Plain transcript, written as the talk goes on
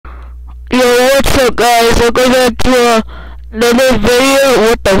What's up, guys? Welcome back to another video.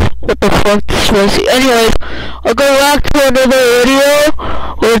 What the fuck? This is messy. Anyways, welcome back to another video.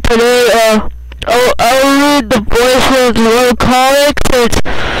 Where today, I'll read the boyfriend's webcomic.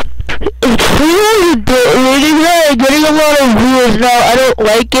 It's really good. Reading that and getting a lot of views now. I don't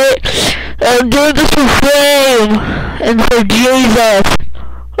like it. I'm doing this for fame and for Jesus.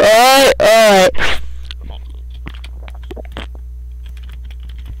 Alright.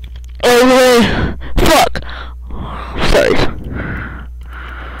 Anyway, fuck. Sorry.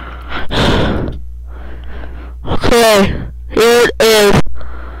 Okay, here it is.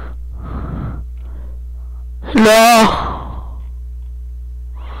 No.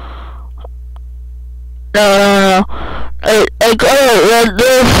 I gotta read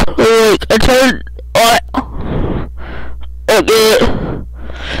this. Like, I tried. Okay.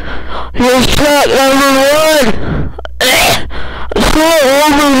 Here's track number 1.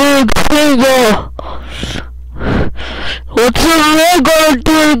 Single. What's the man gonna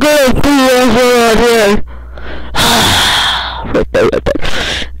do to get a around here? Right there.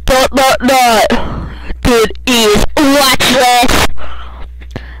 Not. Dude, is watch this.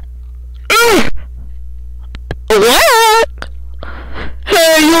 What?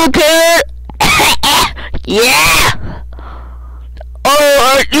 Hey, you okay? Yeah.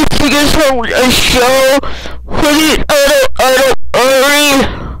 Oh, aren't you thinking from a show? Please, I don't.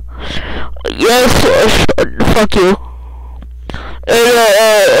 Yes, fuck you.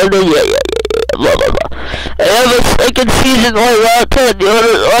 Yeah, blah, blah, blah. I have a second season like that, and you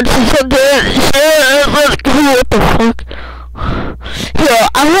want to see something? What the fuck? Here,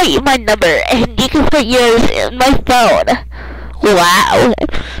 I'll write you my number, and you can put yours in my phone. Wow.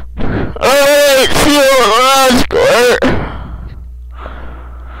 Alright, see you around, score.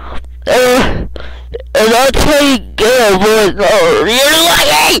 And that's how you get a boy. No, you're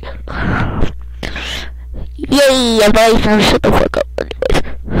lucky! Yay, I'm ready to shut the fuck up. Anyways,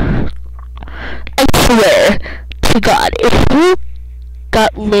 I swear to God, if you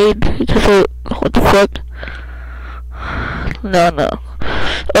got laid because of what the fuck? No.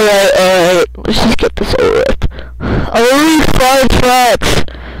 Alright, let's just get this over with. I'll read 5 tracks.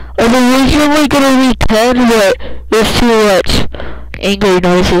 I was originally gonna read 10, but there's too much angry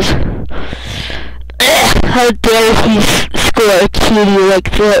noises. How dare he score a cutie like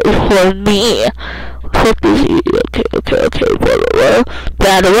that for me? Fuck is he? Okay, blah, blah, blah.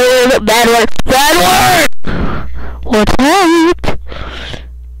 Bad word! What's that?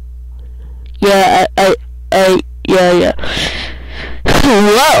 Yeah, yeah.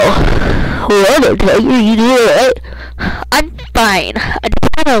 Whoa, did you do it? I'm fine. I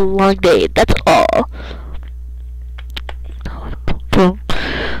just had a long day, that's all.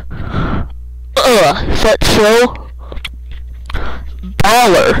 Is that so?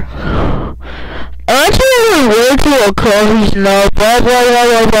 Baller. I'm actually way to a coffee's now. Blah blah blah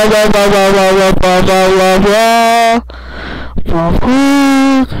blah blah blah blah blah blah blah.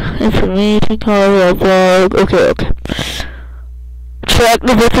 Information card blog. Okay. Track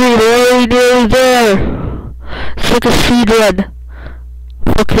number 3, we're nearly there. It's like a speed run.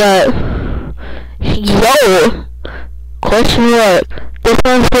 Fuck that. Yo! Question mark. This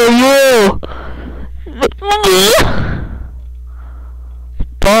one's for you!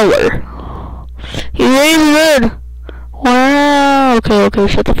 Baller. He raised in. Wow. Okay,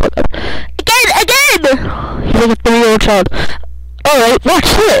 shut the fuck up. Again! He's like a 3-year-old child. Alright, watch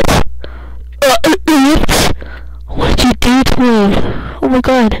this. Oops. What did you do to me? Oh my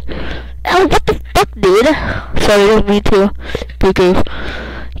god. Ow, what the fuck, dude? Sorry, I didn't mean to. Big goof.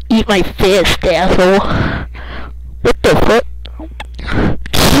 Eat my fist, asshole. What the fuck?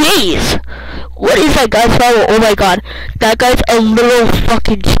 Jeez! What is that guy's problem? Oh my god. That guy's a little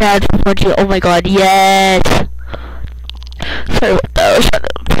fucking Chad from Bungie. Oh my god, yes! Sorry about that. I was trying to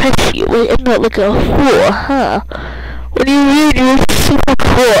press you and not look a fool, huh? What do you mean? You're super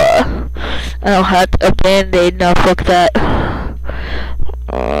cool. I don't have a band-aid now, fuck that.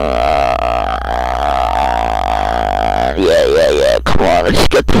 Yeah. Come on, let's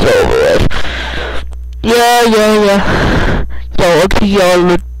get this over with. Yeah. Yo, I'll see y'all in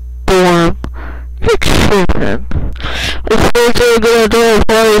the dorm. You're tripping. The first thing we're gonna do is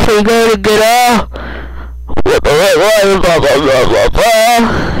party, so we gotta get out. What the right blah blah blah.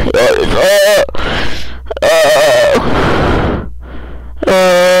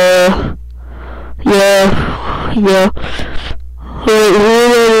 Yeah.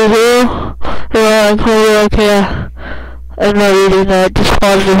 Okay. I'm not reading that. Just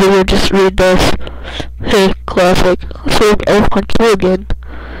pause the video. Just read this. Hey, classic. So I'll punch you again.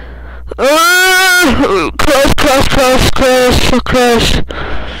 Crash.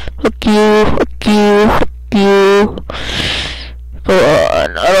 Fuck you. you, fuck you. Go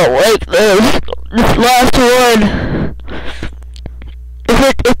on, I don't like this. This last one.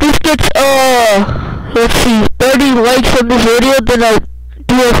 If this gets, let's see, 30 likes on this video, then I'll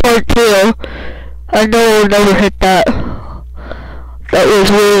do a part 2. I know I'll never hit that. That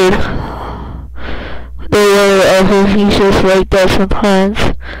was weird. He's just like that sometimes.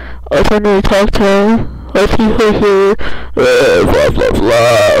 I was trying to talk to him. Let's see here. Blah, blah,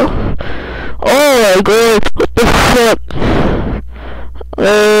 blah. Oh my god, what the fuck?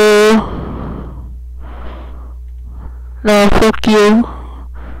 No, fuck you.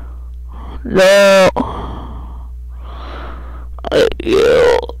 No.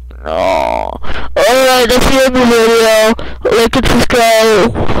 No. Alright, that's the end of the video. Like and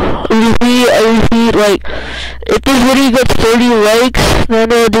subscribe. I repeat, like, if this video gets 30 likes,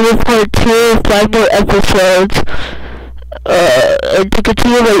 then I'll do a part 2, 5 more episodes. And to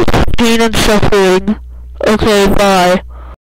continue, like, pain and suffering. Okay, bye.